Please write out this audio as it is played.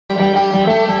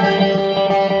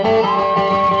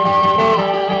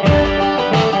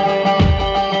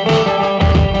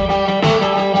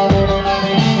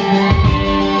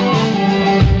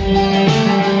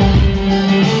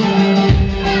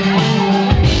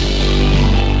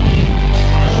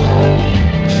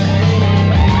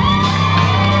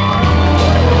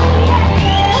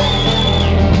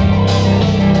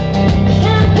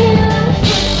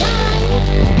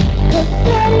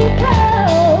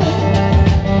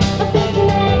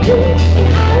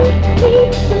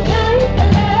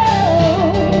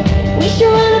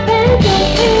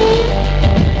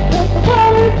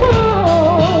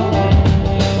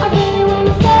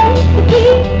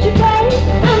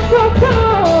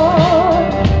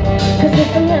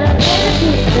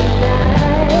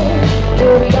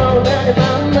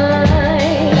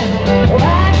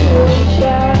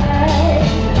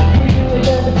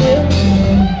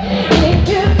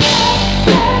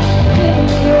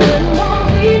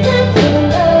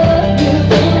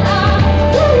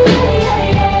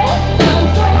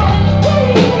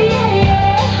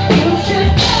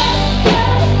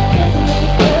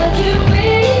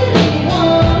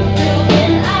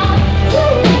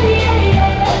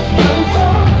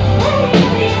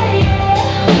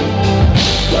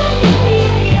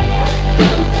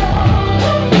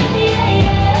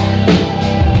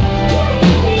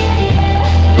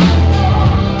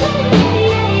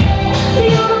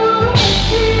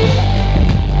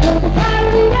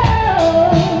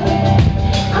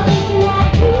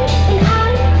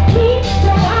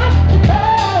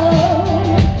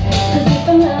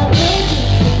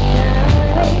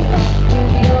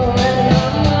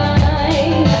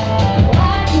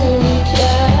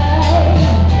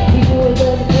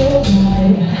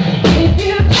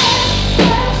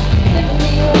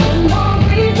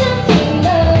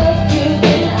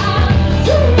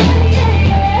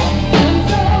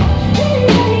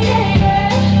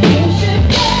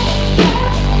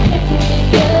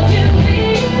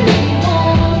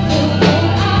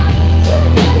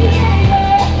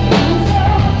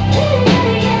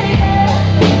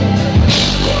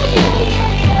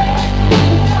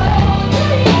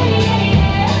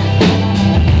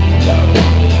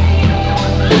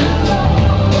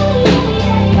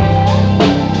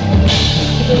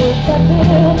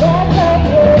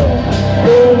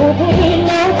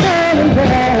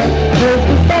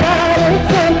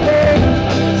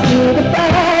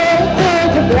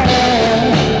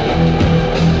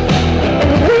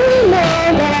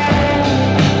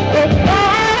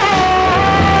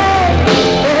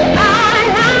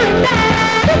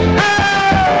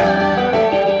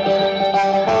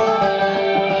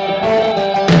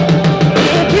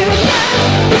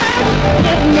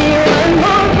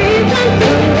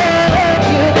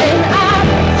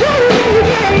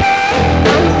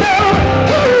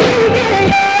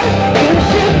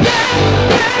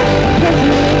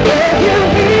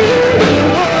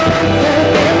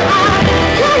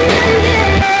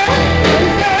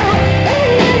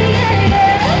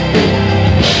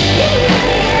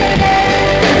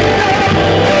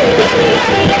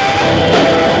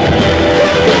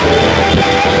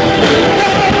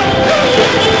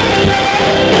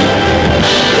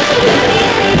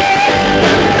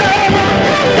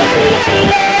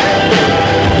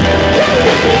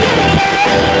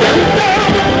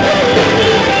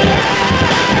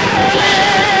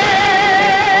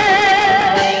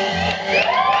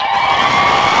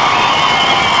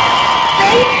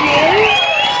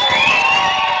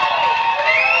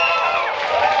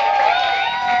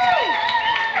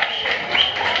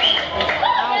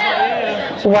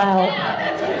Wow.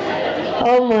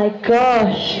 Oh my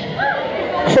gosh.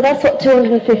 So that's what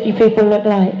 250 people look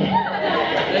like.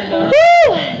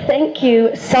 Woo! Thank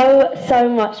you so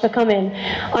much for coming.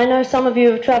 I know some of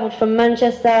you have travelled from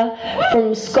Manchester,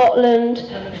 from Scotland,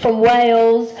 from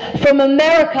Wales, from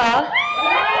America.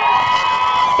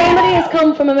 Somebody has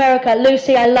come from America.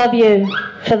 Lucy, I love you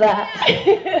for that.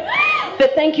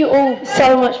 But thank you all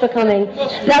so much for coming.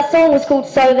 That song was called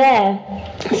So There.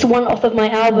 It's one off of my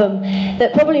album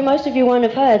that probably most of you won't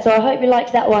have heard, so I hope you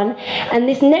liked that one. And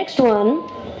this next one,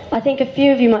 I think a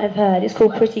few of you might have heard. It's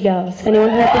called Pretty Girls. Anyone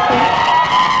heard this one?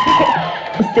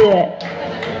 Let's do it.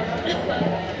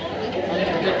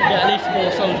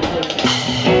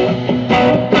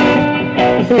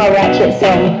 This is my ratchet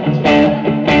song.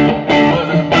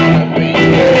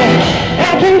 I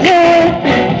can do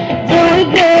it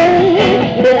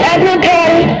good, but like my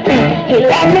body, he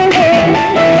like my head.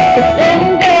 The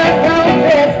same girls on the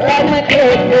dress like my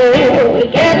clothes do. We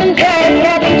get them trends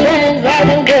like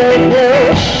them girls do.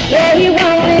 Yeah, he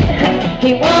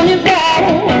wanted bad.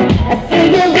 I see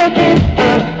you looking,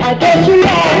 I guess you're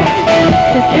right.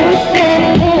 'Cause you were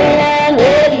standing in line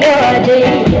with your ID.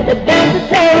 The bounce of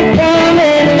toes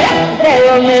coming, they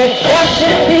were meant. That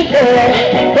should be good,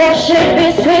 that should be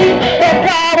sweet. But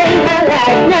that ain't my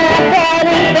life, nah, that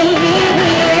ain't for me.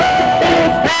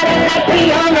 It's party like we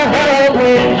on the whole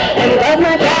room. And was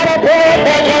my God, I do it,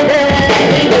 they can do it.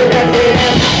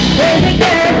 Crazy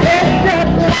girl dressed up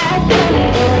like some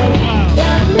boys.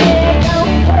 Young man,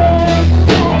 don't wear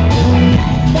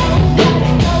don't touch,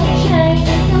 no chain,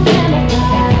 some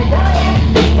camouflage. Oh yeah,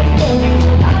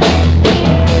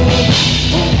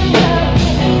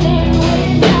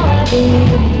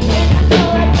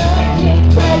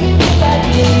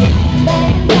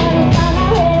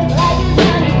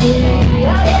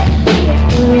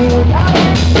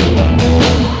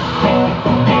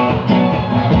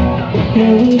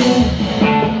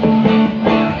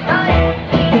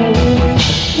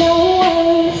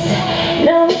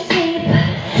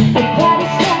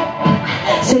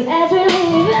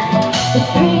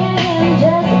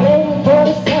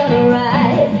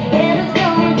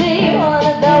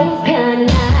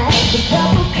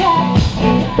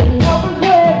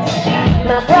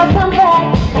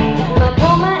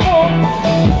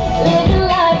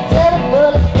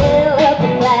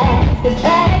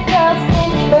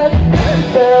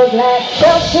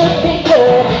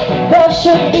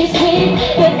 should be sweet,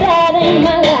 but that ain't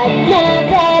my life, nah,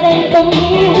 that ain't for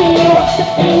me. We walk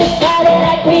up in this party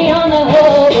like we on the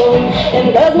whole.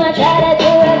 And girls might try to do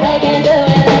it, they can do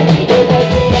it like we do. But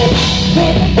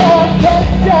pretty girls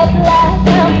dressed up like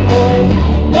some boys.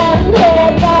 Young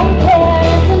hair, long hair,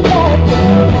 and some bad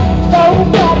clothes. Gold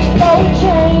watch, gold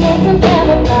chain, and some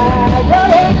camouflage. Oh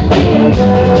yeah, freedom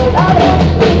girls, oh yeah,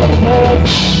 freedom girls.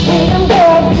 Freedom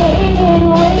girls, getting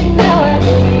with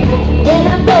nowadays. When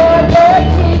I'm bored,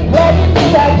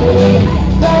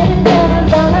 sliding down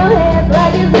on our heads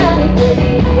like it's not a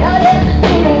pretty. Oh yeah,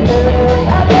 freedom girls,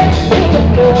 oh yeah, freedom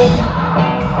girls.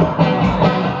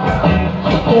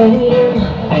 Yeah, we do.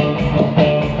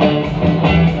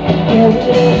 Yeah, we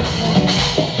do.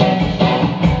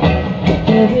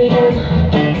 Yeah, we do.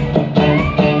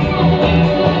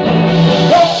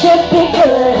 That should be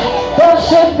good, that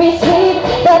should be sweet,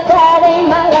 but that ain't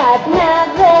my life, nah,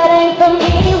 that ain't for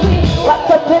me. We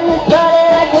walked up in this party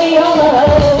like we on the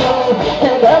road.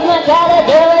 And girls might try to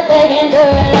do it, they can do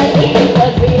it like we do.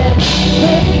 'Cause we done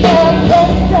pretty girls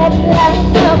dressed up like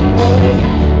some boys.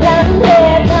 Blonde hair,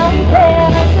 and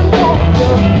some black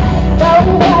clothes. Gold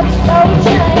watch, gold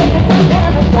chain, and some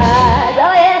camouflage.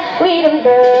 Oh yeah, we them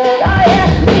girls, oh yeah,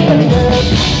 we them girls.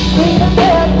 We them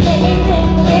girls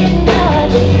singing with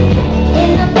melodies. In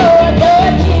the board, door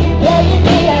cheap, playing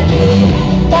VIP.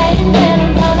 Sliding down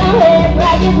on our heads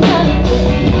like it's money.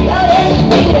 Oh yeah,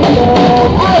 we them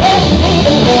girls, oh yeah, we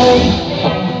them girls.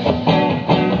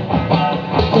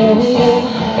 Yeah, we do.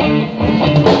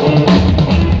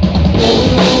 Yeah,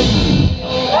 we do.